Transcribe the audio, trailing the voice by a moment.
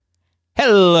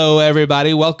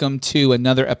everybody. Welcome to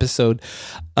another episode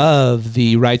of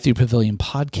the Ride Through Pavilion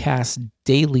podcast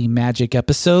daily magic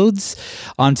episodes.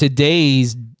 On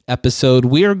today's episode,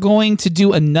 we are going to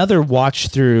do another watch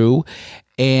through.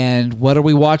 And what are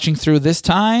we watching through this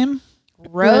time?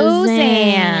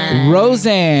 Roseanne.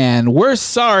 We're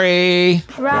sorry.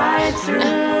 Ride through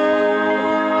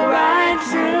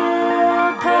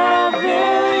Pavilion.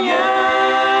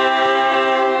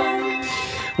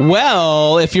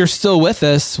 Well, if you're still with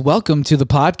us, welcome to the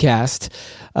podcast.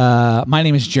 My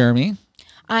name is Jeremy.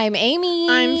 I'm Amy.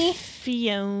 I'm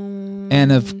Fiona.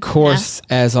 And of course,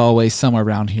 as always, somewhere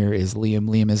around here is Liam.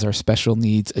 Liam is our special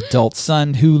needs adult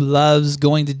son who loves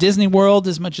going to Disney World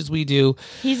as much as we do.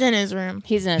 He's in his room.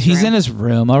 He's in his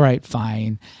room. All right,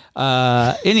 fine.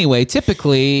 Anyway,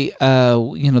 typically,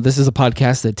 this is a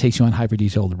podcast that takes you on hyper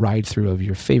detailed ride through of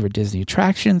your favorite Disney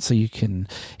attractions so you can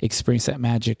experience that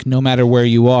magic no matter where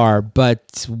you are.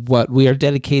 But what we are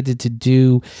dedicated to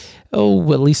do, at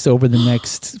least over the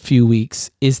next few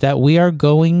weeks, is that we are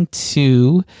going to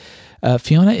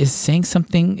Fiona is saying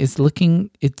something, it's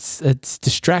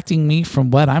distracting me from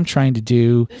what I'm trying to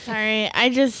do. Sorry, I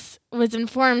just was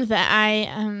informed that I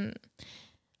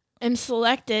am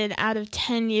selected out of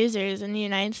 10 users in the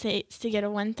United States to get a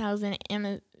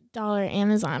 $1,000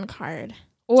 Amazon card.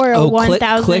 Or a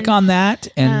 $1,000. Click on that,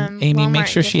 and Amy, Walmart make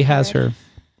sure she has her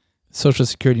social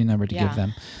security number to give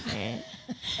them. Right.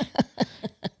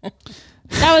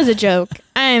 That was a joke.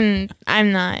 I'm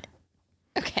not.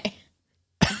 Okay.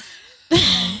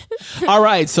 All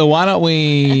right, so why don't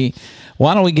we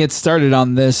get started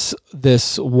on this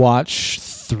watch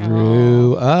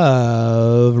through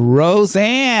of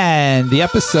Roseanne. The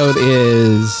episode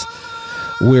is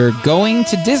We're Going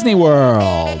to Disney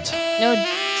World. No,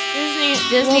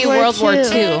 Disney World War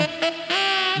II.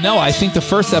 No, I think the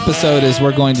first episode is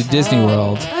We're Going to Disney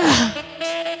World.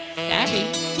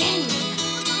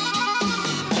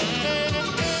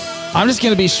 I'm just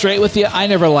going to be straight with you. I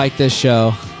never liked this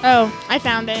show. Oh, I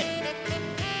found it.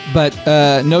 But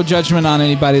no judgment on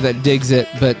anybody that digs it,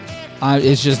 but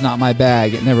it's just not my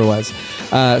bag. It never was.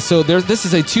 So this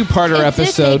is a two-parter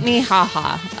episode. It did make me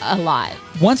ha-ha a lot.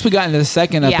 Once we got into the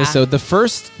second episode, the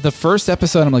first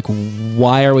episode, I'm like,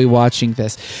 why are we watching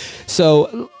this?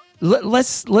 So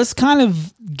let's kind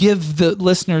of give the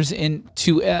listeners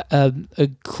into a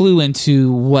clue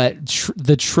into what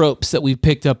the tropes that we've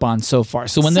picked up on so far.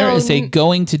 So when there is a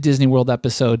going to Disney World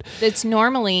episode, it's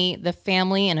normally the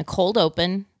family in a cold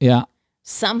open. Yeah.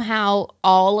 Somehow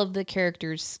all of the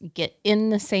characters get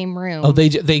in the same room. Oh,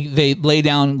 they lay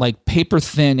down like paper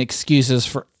thin excuses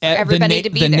for everybody to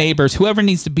be the there. Neighbors, whoever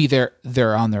needs to be there,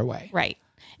 they're on their way. Right.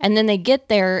 And then they get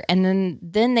there, and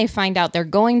then they find out they're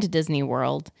going to Disney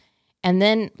World. And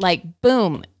then, like,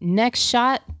 boom, next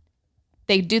shot,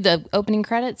 they do the opening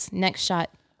credits. Next shot,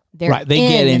 they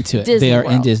get into it. They are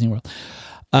in Disney World.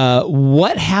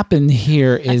 What happened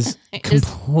here is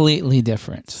completely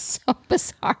different. So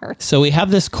bizarre. So we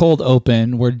have this cold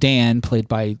open where Dan, played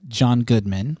by John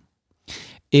Goodman,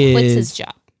 quits his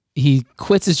job. He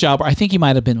quits his job, or I think he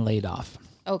might have been laid off.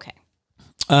 Okay.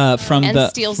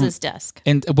 Steals his desk.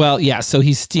 So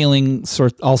he's stealing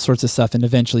all sorts of stuff, and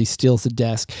eventually steals the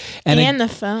desk and the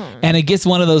phone. And it gets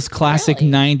one of those classic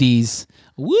 90s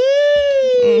woo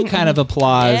kind of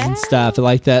applause and stuff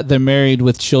like that. They're married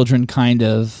with children kind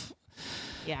of.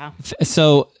 Yeah.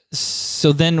 So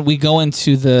then we go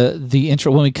into the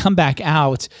intro. When we come back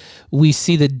out, we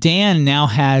see that Dan now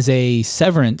has a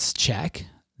severance check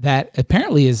that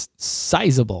apparently is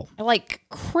sizable. Like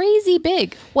crazy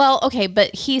big. Well, okay,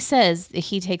 but he says that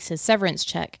he takes his severance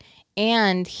check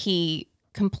and he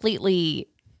completely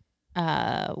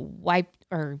wiped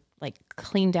or like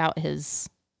cleaned out his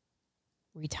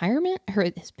retirement or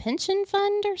his pension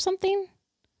fund or something.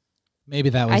 Maybe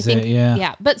that was it, yeah.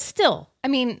 Yeah, but still, I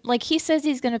mean, like he says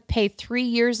he's going to pay 3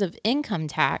 years of income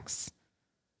tax.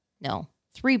 No,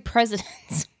 3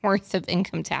 presidents worth of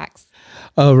income tax.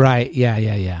 Oh, right.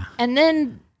 Yeah. And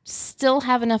then still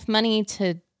have enough money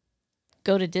to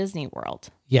go to Disney World.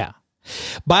 Yeah.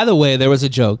 By the way, there was a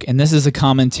joke, and this is a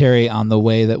commentary on the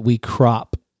way that we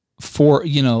crop for,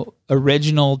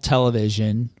 original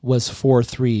television was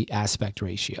 4:3 aspect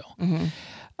ratio. Mm-hmm.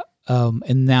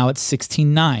 And now it's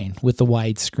 16:9 with the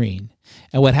widescreen.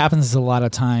 And what happens is a lot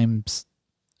of times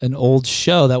an old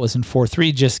show that was in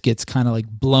 4:3 just gets kind of like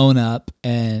blown up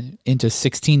and into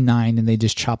 16:9, and they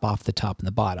just chop off the top and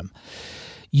the bottom.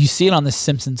 You see it on The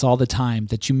Simpsons all the time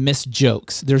that you miss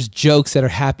jokes. There's jokes that are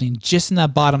happening just in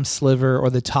that bottom sliver or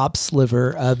the top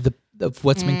sliver of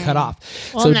what's been cut off.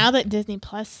 Well, so, now that Disney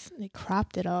Plus, they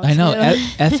cropped it all. I know.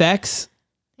 FX.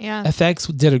 Yeah.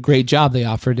 FX did a great job. They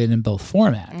offered it in both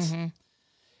formats. Mm-hmm.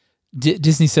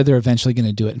 Disney said they're eventually going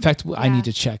to do it. In fact, I need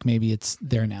to check. Maybe it's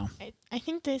there now. I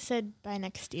think they said by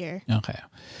next year. Okay.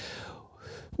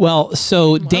 Well,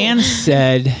 so Dan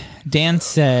said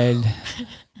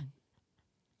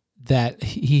that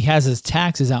he has his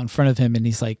taxes out in front of him, and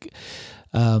he's like,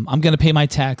 I'm going to pay my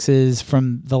taxes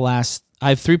from I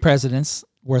have 3 presidents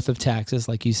worth of taxes,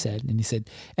 like you said. And he said,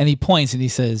 and he points and he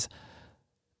says,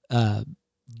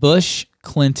 Bush,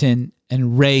 Clinton,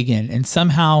 and Reagan. And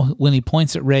somehow when he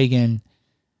points at Reagan,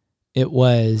 it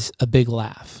was a big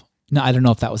laugh. Now, I don't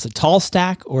know if that was a tall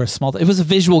stack or a small. It was a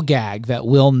visual gag that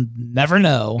we'll never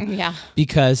know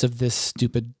because of this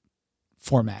stupid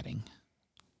formatting.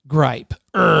 Gripe.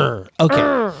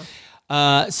 Okay.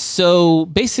 So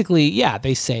basically,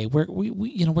 they say we're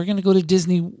going to go to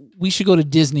Disney. We should go to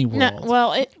Disney World. No,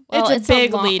 well, it's a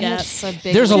big lead up.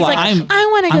 There's a lot. Like, I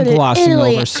want to go to glossing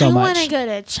Italy. over so I much. want to go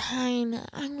to China.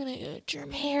 I'm going to go to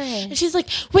Germany. Paris. And she's like,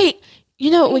 wait,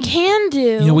 you know what we can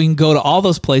do? We can go to all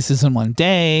those places in one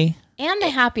day. And the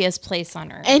happiest place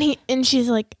on earth. And she's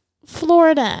like,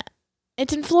 Florida.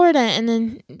 It's in Florida. And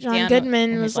then John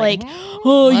Goodman was like,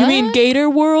 oh, you mean Gator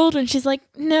World? And she's like,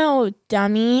 no,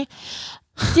 dummy.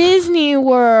 Disney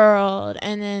World.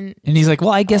 And he's like,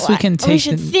 well, I guess we can take. We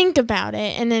should think about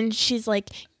it. And then she's like,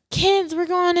 kids, we're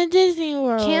going to Disney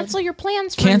World. Cancel your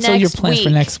plans for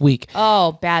next week.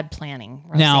 Oh, bad planning,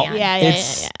 Roseanne. Now,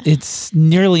 it's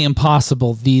nearly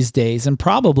impossible these days, and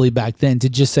probably back then, to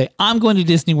just say, I'm going to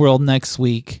Disney World next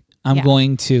week. I'm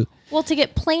going to. Well, to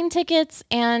get plane tickets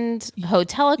and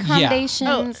hotel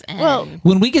accommodations.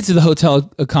 When we get to the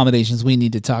hotel accommodations, we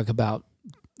need to talk about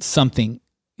something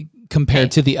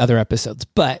compared to the other episodes.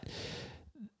 But,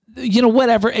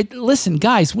 whatever. Listen,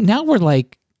 guys, now we're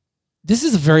like, this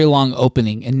is a very long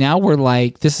opening, and now we're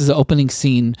like, this is an opening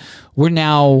scene. We're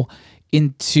now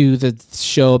into the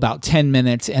show about 10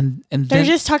 minutes, and they're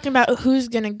just talking about who's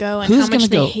gonna go and how much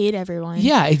they hate everyone.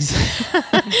 Yeah,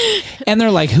 exactly. And they're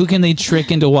like, who can they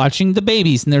trick into watching the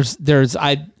babies? And there's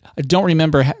I don't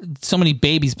remember so many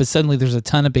babies, but suddenly there's a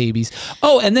ton of babies.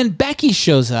 Oh, and then Becky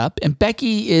shows up, and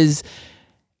Becky is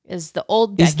the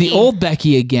old Becky. Is the old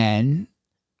Becky again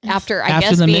after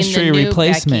the being mystery the new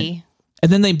replacement. Becky.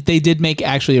 And then they did make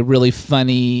actually a really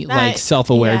funny,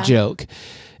 self-aware joke. It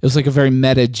was like a very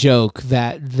meta joke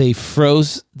that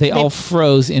they all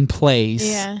froze in place.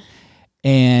 Yeah.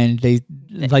 And they,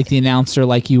 like the announcer,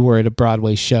 like you were at a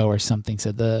Broadway show or something,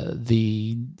 said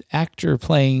the actor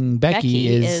playing Becky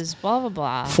is blah, blah,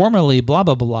 blah. Formerly blah,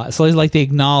 blah, blah. So it's like they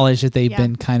acknowledge that they've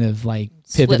been kind of like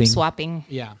pivoting. Swapping.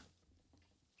 Yeah.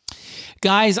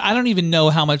 Guys, I don't even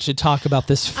know how much to talk about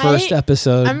this first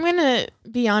episode. I'm going to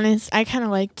be honest. I kind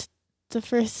of liked the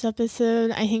first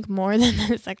episode, I think, more than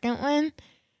the second one.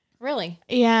 Really?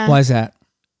 Yeah. Why is that?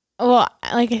 Well,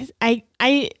 like I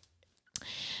it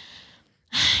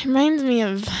reminds me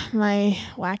of my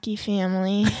wacky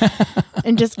family.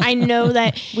 And just, I know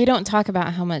that we don't talk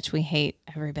about how much we hate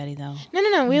everybody, though.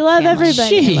 No. We love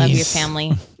everybody. We love your family.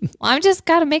 Well, I've just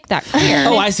got to make that clear.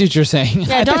 Oh, I see what you're saying.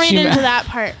 Yeah, don't read into that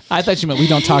part. I thought you meant we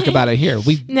don't talk about it here.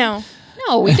 No,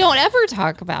 we don't ever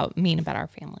talk about our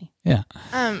family. Yeah.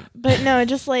 But no,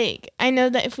 just like, I know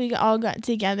that if we all got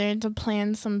together to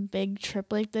plan some big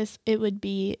trip like this, it would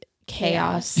be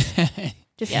chaos.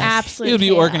 Just absolute It would be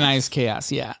chaos. Organized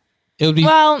chaos. Yeah. It would be.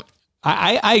 Well,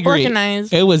 I agree.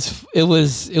 Organized. It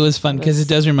was fun because it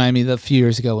does remind me of a few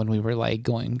years ago when we were like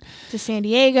going to San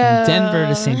Diego, from Denver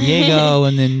to San Diego,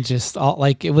 and then just all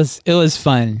like it was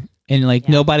fun. And like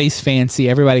nobody's fancy.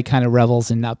 Everybody kind of revels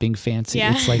in not being fancy.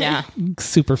 Yeah. It's like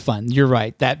super fun. You're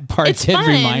right. That part did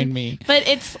remind me. But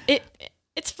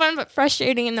it's fun but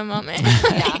frustrating in the moment.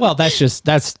 Well,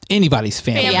 that's anybody's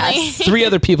family. Yes. 3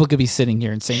 other people could be sitting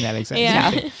here and saying that exact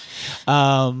same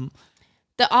thing.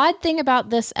 The odd thing about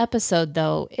this episode,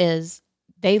 though, is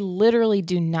they literally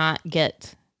do not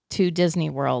get to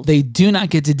Disney World. They do not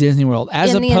get to Disney World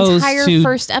as in opposed the entire to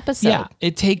first episode. Yeah,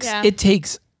 it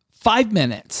takes 5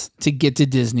 minutes to get to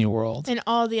Disney World. In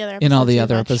all the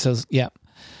other episodes. Yeah.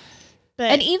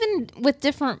 But and even with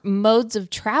different modes of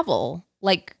travel,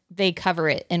 like they cover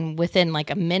it within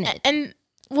like a minute. And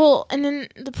then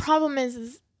the problem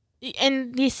is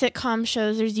in these sitcom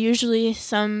shows, there's usually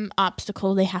some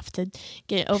obstacle they have to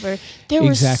get over. There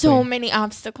were so many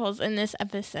obstacles in this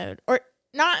episode, or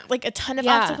not like a ton of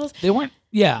obstacles. They weren't.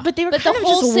 Yeah, but they were the kind of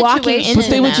whole just walking situation. into But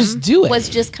they would just do it. Was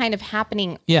just kind of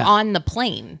happening on the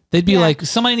plane. They'd be like,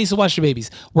 somebody needs to watch the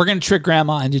babies. We're going to trick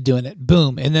grandma into doing it.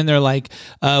 Boom. And then they're like,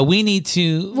 we need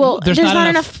to. Well, there's not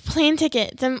enough plane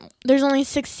tickets. And there's only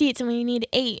 6 seats and we need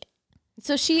 8.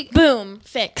 So she boom,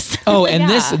 fixed. Oh, and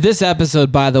this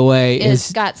episode, by the way,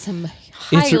 is got some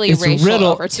highly racial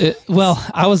over to well,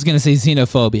 I was going to say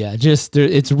xenophobia. Just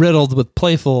it's riddled with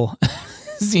playful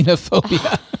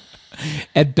xenophobia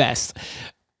at best.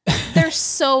 There's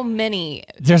so many.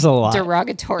 There's a lot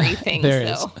derogatory things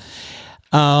though.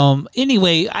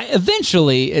 Anyway,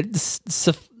 eventually, it's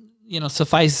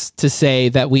suffice to say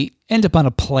that we end up on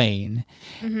a plane,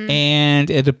 and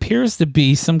it appears to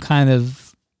be some kind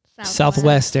of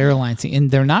Southwest Airlines,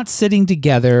 and they're not sitting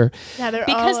together. Yeah, they're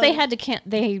because all they had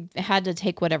to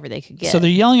take whatever they could get. So they're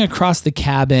yelling across the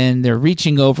cabin. They're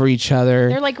reaching over each other.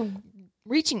 They're like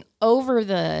reaching over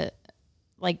the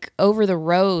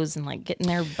rows and like getting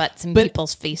their butts in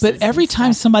people's faces. But every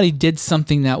time somebody did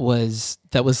something that was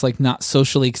like not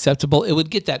socially acceptable, it would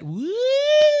get that woo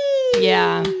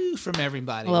from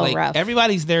everybody. A little like rough.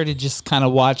 Everybody's there to just kind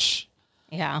of watch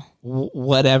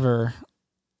whatever.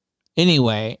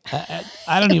 Anyway,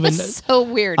 I don't even know. So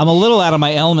weird. I'm a little out of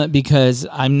my element because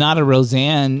I'm not a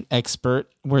Roseanne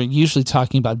expert. We're usually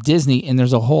talking about Disney, and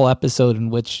there's a whole episode in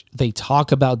which they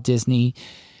talk about Disney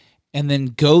and then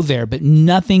go there, but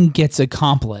nothing gets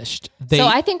accomplished. So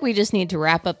I think we just need to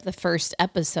wrap up the first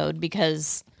episode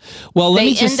because let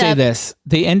me just say this.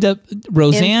 They end up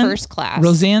Roseanne in first class.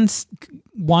 Roseanne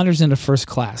wanders into first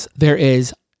class. There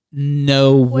is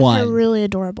no one. With a really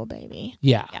adorable baby.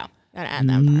 Yeah. Gotta add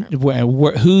that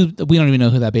part. Who we don't even know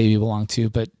who that baby belonged to,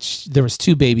 but there was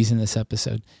 2 babies in this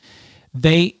episode.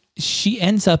 She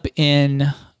ends up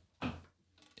in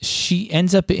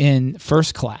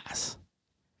first class,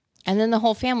 and then the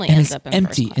whole family and ends it's up in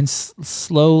empty, first class. and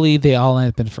slowly they all end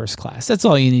up in first class. That's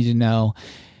all you need to know.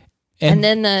 And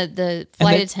then the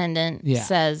flight attendant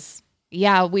says,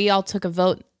 "Yeah, we all took a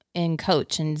vote in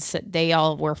coach, and they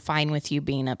all were fine with you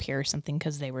being up here or something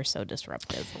because they were so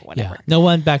disruptive or whatever." Yeah, no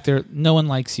one back there. No one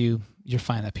likes you. You're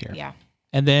fine up here. Yeah.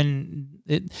 And then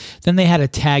they had a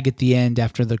tag at the end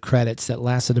after the credits that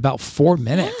lasted about 4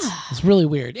 minutes. Yeah. It's really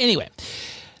weird. Anyway,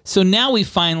 so now we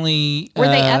finally were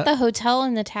they at the hotel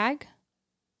in the tag?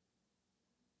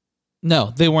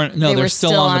 No, they weren't. No, they're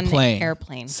still on the plane. The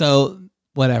airplane. So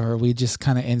whatever. We just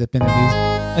kind of end up in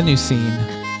a new scene.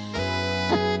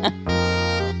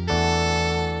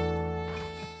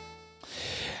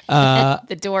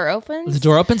 The door opens? The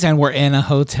door opens and we're in a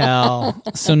hotel.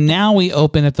 So now we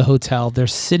open at the hotel. They're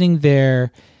sitting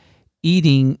there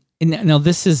eating. No,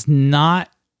 this is not,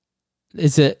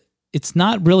 it's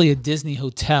not really a Disney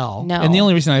hotel. No. And the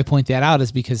only reason I point that out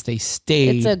is because they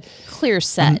stayed. It's a clear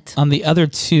set. On the other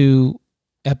 2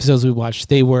 episodes we watched,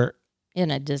 they were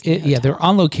in a Disney hotel. Yeah, they were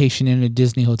on location in a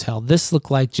Disney hotel. This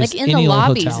looked like just like in any the old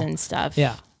lobbies hotel. and stuff.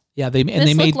 Yeah. Yeah, This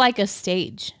made looked like a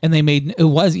stage. and they made it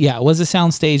was a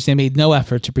sound stage. They made no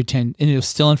effort to pretend, and it was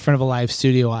still in front of a live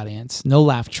studio audience. No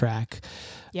laugh track.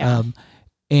 Yeah.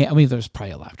 And, I mean, there's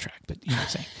probably a laugh track, but you know what I'm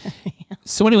saying. Yeah.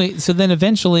 So anyway, so then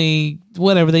eventually,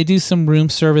 whatever, they do some room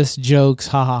service jokes,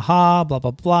 ha ha ha, blah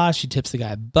blah blah. She tips the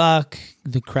guy $1.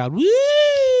 The crowd woo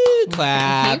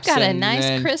claps. You've got a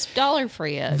nice crisp $1 for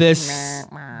you.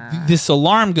 This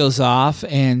alarm goes off,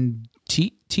 and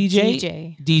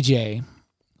DJ,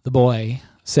 the boy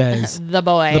says, the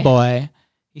boy,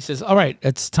 he says, "All right,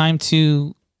 it's time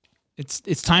to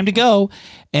go."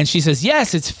 And she says,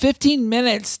 "Yes, it's 15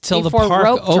 minutes till before the park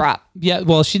rope drop." Yeah,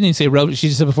 well, she didn't say rope. She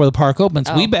just said before the park opens.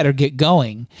 Oh. We better get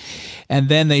going. And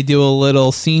then they do a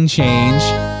little scene change.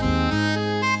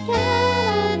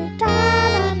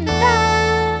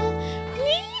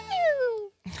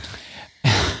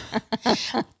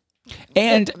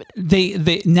 And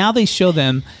they show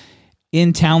them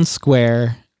in town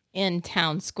square. In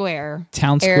town square.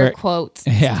 Air quotes.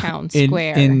 Yeah. Town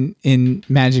square. In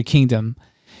Magic Kingdom.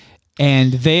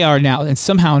 And they are now, and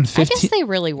somehow in 15... I guess they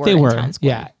really were in town square.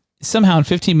 Yeah. Somehow in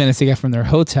 15 minutes they got from their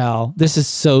hotel. This is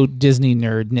so Disney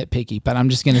nerd nitpicky, but I'm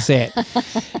just going to say it.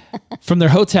 From their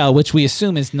hotel, which we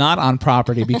assume is not on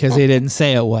property because they didn't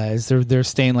say it was. They're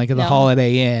staying like at the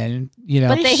Holiday Inn, you know.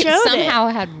 But they showed somehow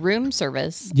had room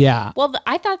service. Yeah. Well,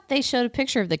 I thought they showed a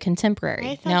picture of the Contemporary.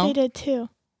 I thought they did too.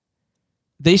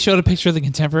 They showed a picture of the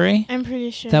Contemporary? I'm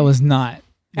pretty sure. That was not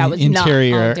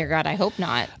interior. Not. Oh, dear God, I hope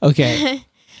not. Okay.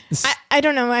 I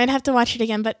don't know. I'd have to watch it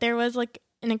again, but there was like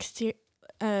an exterior...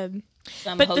 Some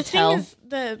but hotel. the thing is,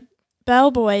 the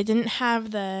bellboy didn't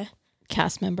have the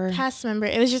cast member.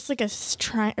 It was just like a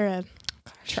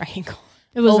triangle.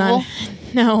 It was oval?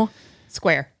 No.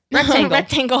 Square. Rectangle.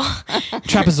 Rectangle.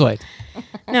 Trapezoid.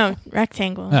 No,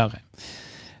 rectangle. Oh, okay.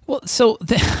 Well, so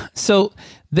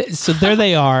there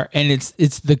they are, and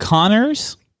it's the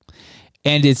Connors,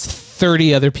 and it's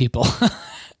 30 other people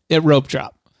at rope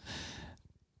drop.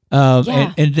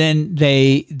 And then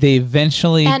they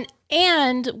eventually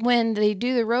and when they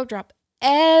do the rope drop,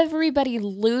 everybody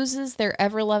loses their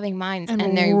ever-loving minds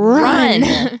and they run.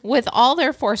 run with all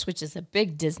their force, which is a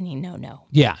big Disney no-no.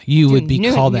 Yeah, you would be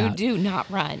called out. You do not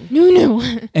run. No.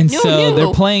 And No, so no.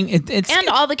 they're playing it's And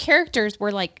all the characters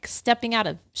were like stepping out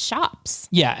of shops.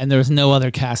 yeah, and there was no other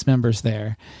cast members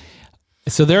there.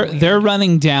 So they're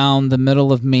running down the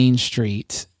middle of Main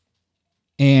Street,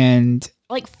 and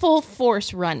Like full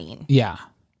force running. yeah.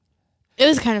 It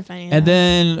was kind of funny. And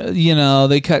then,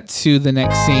 they cut to the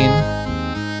next scene.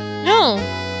 No,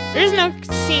 there's no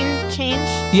scene change.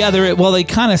 Yeah, they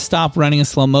kind of stop running in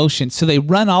slow motion. So they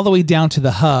run all the way down to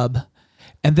the hub.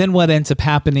 And then what ends up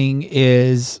happening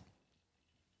is,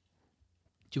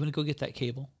 do you want to go get that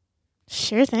cable?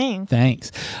 Sure thing.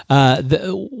 Thanks.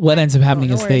 What ends up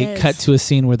happening is they cut to a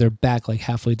scene where they're back like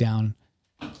halfway down.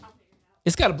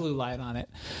 It's got a blue light on it.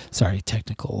 Sorry,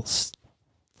 technical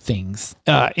things.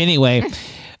 Anyway,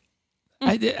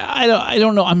 I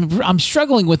don't know. I'm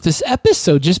struggling with this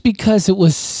episode just because it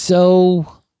was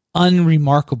so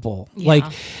unremarkable. Yeah. Like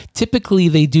typically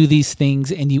they do these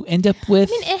things and you end up with.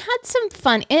 I mean, it had some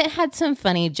fun. It had some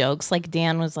funny jokes. Like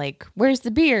Dan was like, "Where's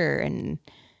the beer?" And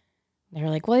they were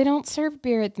like, "Well, they don't serve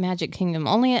beer at the Magic Kingdom,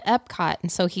 only at Epcot."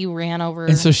 And so he ran over.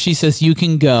 And so she says, "You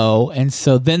can go." And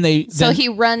so then he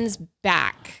runs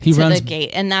back to the gate,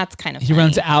 and that's kind of funny. He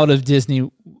runs out of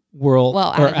Disney World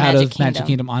out of Magic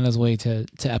Kingdom on his way to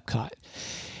Epcot,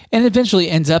 and eventually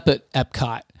ends up at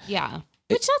Epcot. Yeah,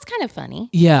 which that's kind of funny.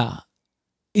 Yeah,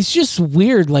 it's just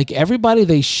weird. Like everybody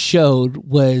they showed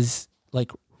was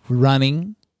like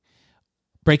running,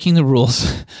 breaking the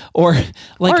rules, or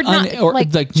like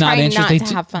not interested.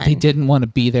 To have fun. They didn't want to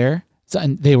be there, so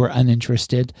they were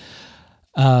uninterested.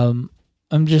 It's in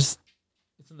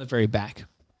the very back.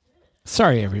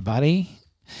 Sorry, everybody.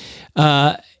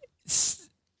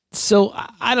 So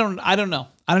I don't know.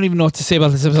 I don't even know what to say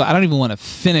about this episode. I don't even want to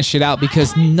finish it out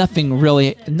because nothing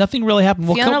really happened.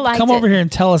 Well, come over here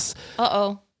and tell us.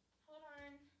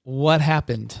 What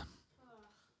happened.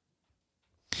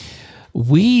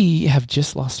 We have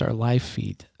just lost our live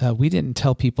feed. We didn't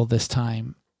tell people this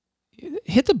time.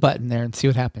 Hit the button there and see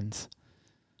what happens.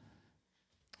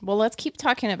 Well, let's keep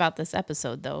talking about this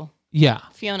episode, though. Yeah.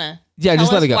 Fiona. Yeah,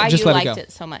 just let it go. Why just you let it go. liked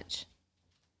it so much?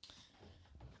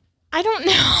 I don't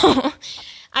know.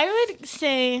 I would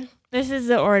say this is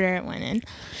the order it went in.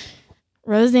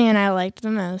 Roseanne I liked the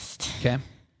most. Okay.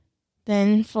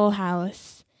 Then Full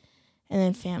House. And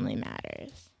then Family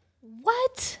Matters.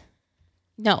 What?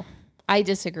 No, I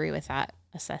disagree with that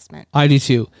assessment. I do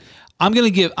too. I'm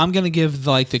gonna give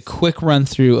like the quick run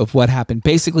through of what happened.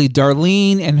 Basically,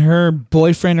 Darlene and her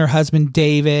boyfriend,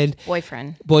 David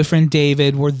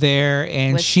were there,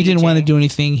 and With she didn't DJ. want to do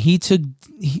anything. He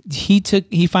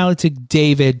finally took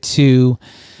David to.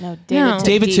 No,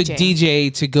 David took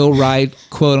DJ to go ride,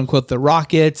 quote unquote, the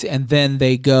rockets, and then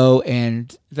they go,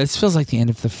 and this feels like the end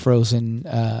of the Frozen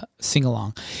sing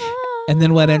along. And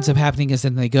then what ends up happening is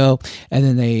then they go, and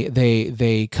then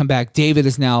they come back. David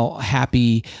is now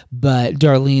happy, but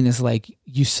Darlene is like,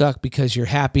 "You suck because you're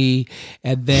happy."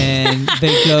 And then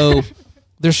they go.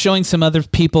 They're showing some other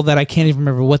people that I can't even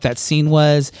remember what that scene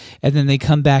was. And then they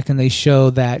come back and they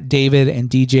show that David and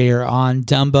DJ are on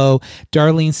Dumbo.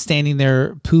 Darlene's standing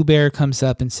there. Pooh Bear comes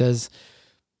up and says,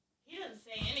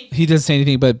 He doesn't say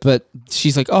anything, but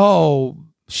she's like, "Oh."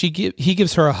 He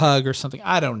gives her a hug or something.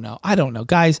 I don't know,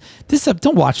 guys.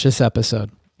 Don't watch this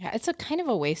episode. Yeah, it's a kind of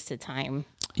a waste of time.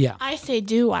 Yeah, I say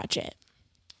do watch it.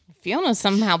 Fiona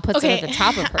somehow puts it at the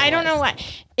top of her. I don't know why.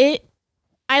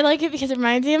 I like it because it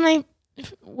reminds me of my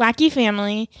wacky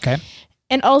family. Okay.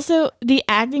 And also the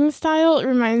acting style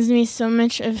reminds me so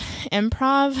much of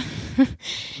improv.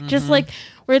 Just like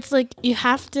where it's like you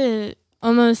have to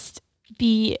almost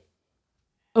be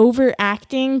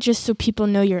overacting just so people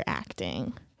know you're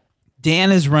acting.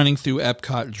 Dan is running through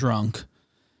Epcot drunk.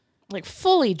 Like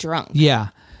fully drunk. Yeah.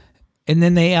 And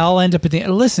then they all end up at the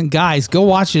end. Listen, guys, go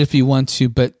watch it if you want to,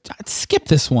 but skip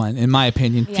this one, in my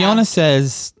opinion. Yeah. Fiona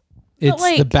says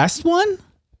it's the best one?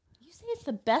 You say it's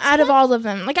the best out of all of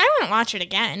them. Like, I wouldn't watch it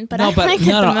again, but I like it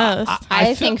the most.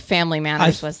 I think Family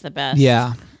Matters was the best.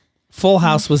 Yeah. Full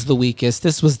House was the weakest.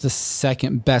 This was the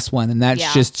second best one, and that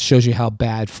just shows you how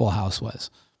bad Full House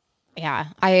was. Yeah,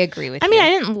 I agree with you. I mean, I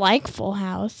didn't like Full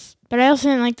House, but I also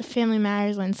didn't like the Family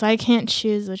Matters one, so I can't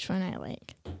choose which one I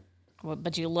like. Well,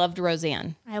 but you loved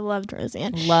Roseanne. I loved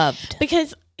Roseanne. Loved.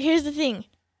 Because here's the thing.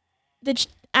 The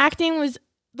acting was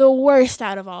the worst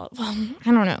out of all of them.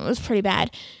 I don't know. It was pretty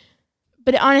bad.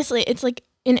 But honestly, it's like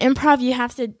in improv, you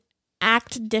have to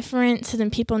act different so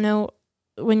then people know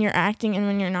when you're acting and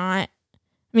when you're not.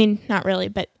 I mean, not really,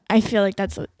 but I feel like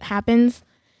that's what happens.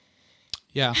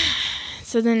 Yeah.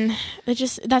 So then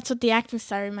that's what the acting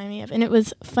style reminded me of. And it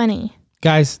was funny.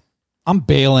 Guys, I'm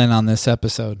bailing on this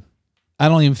episode. I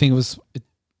don't even think it was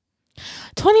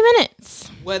 20 minutes.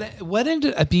 What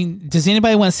ended? I mean, does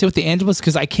anybody want to say what the end was?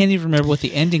 Because I can't even remember what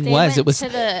the ending was. It was to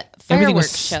the everything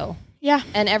fireworks was show. Yeah.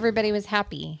 And everybody was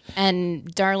happy.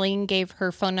 And Darlene gave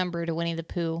her phone number to Winnie the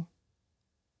Pooh.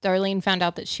 Darlene found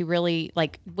out that she really,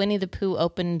 like, Winnie the Pooh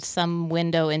opened some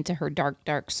window into her dark,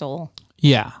 dark soul.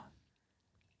 Yeah.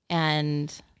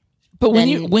 And but when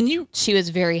you she was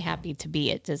very happy to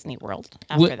be at Disney World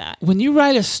after that. When you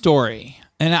write a story,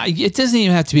 and it doesn't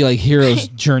even have to be like hero's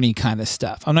journey kind of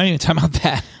stuff. I'm not even talking about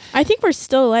that. I think we're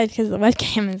still alive because the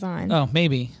webcam is on. Oh,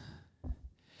 maybe.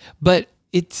 But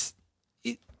it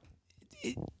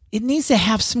needs to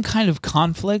have some kind of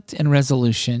conflict and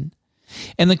resolution.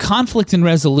 And the conflict and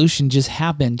resolution just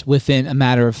happened within a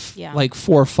matter of like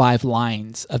 4 or 5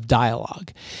 lines of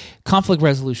dialogue. Conflict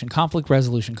resolution.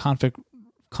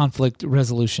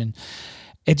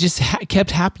 It just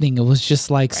kept happening. It was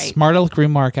just like smart aleck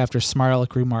remark after smart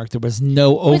aleck remark. There was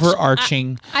no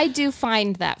overarching. I do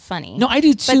find that funny. No, I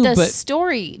do too. But the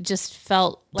story just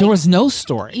felt like there was no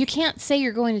story. You can't say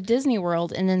you're going to Disney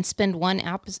World and then spend one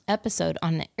episode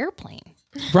on an airplane.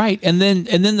 Right, and then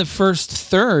the first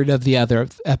third of the other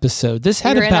episode,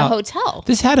 You're in a hotel.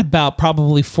 This had about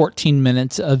probably 14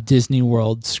 minutes of Disney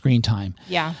World screen time.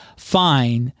 Yeah,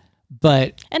 fine,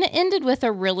 but and it ended with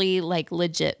a really like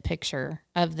legit picture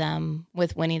of them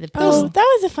with Winnie the Pooh. Oh,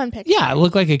 that was a fun picture. Yeah, it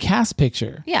looked like a cast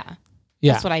picture. Yeah,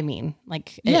 that's what I mean.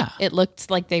 Like, it looked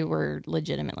like they were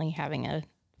legitimately having a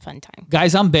fun time.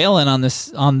 Guys, I'm bailing on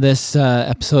this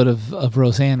episode of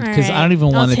Roseanne because I don't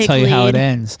even want to tell you how it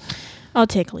ends. I'll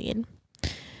take lead.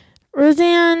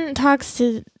 Roseanne talks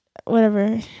to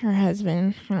whatever her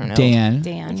husband. I don't know. Dan.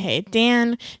 Okay,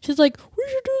 Dan. She's like, we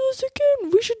should do this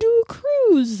again. We should do a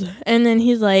cruise. And then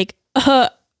he's like,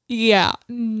 yeah,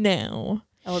 no.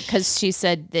 Oh, because she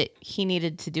said that he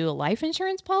needed to do a life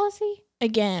insurance policy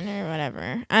again or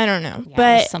whatever. I don't know, yeah,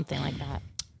 but something like that.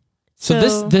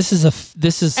 So this is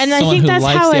and someone who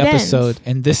likes the episode, ends.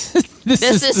 And this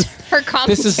is her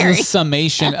commentary. This is the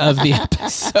summation of the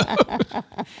episode.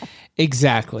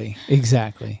 Exactly.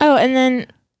 Oh, and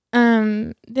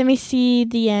then we see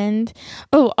the end.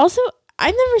 Oh, also,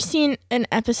 I've never seen an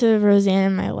episode of Roseanne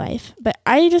in my life, but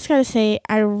I just gotta say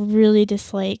I really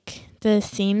dislike the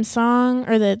theme song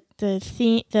or the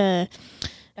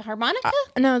harmonica.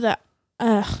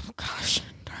 Gosh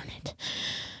darn it.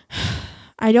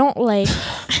 I don't like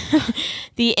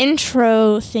the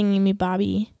intro thingy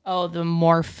Bobby. Oh, the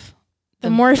morph.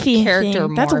 The morphy character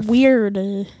thing. Morph. That's weird.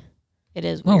 It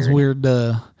is weird. That was weird.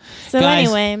 So guys,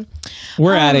 anyway.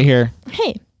 We're out of here.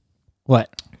 Hey.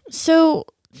 What? So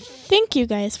thank you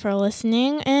guys for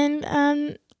listening. And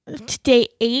to day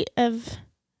 8 of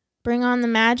Bring On the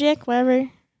Magic,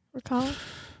 whatever we're calling.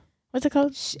 What's it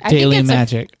called? Daily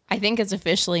Magic. I think it's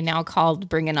officially now called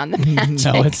Bringing On the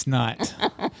Magic. No, it's not.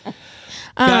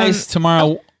 Guys,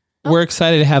 tomorrow we're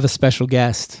excited to have a special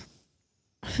guest.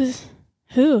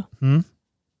 Who?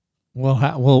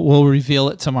 We'll reveal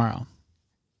it tomorrow.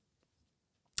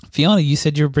 Fiona, you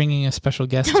said you were bringing a special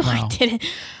guest tomorrow. No, I didn't.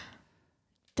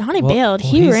 Donnie bailed.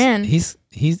 He ran. He's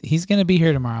going to be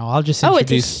here tomorrow. I'll just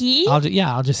introduce. Oh, it's a he?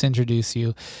 I'll just introduce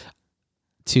you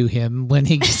to him when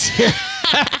he gets here.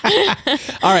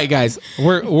 All right, guys,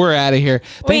 we're out of here.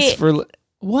 Thanks for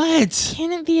what?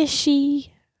 Can it be a she?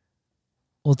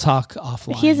 We'll talk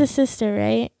offline. He has a sister,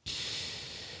 right?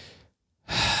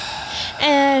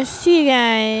 See you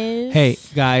guys. Hey,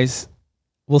 guys,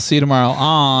 we'll see you tomorrow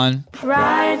on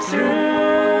Right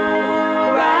Through.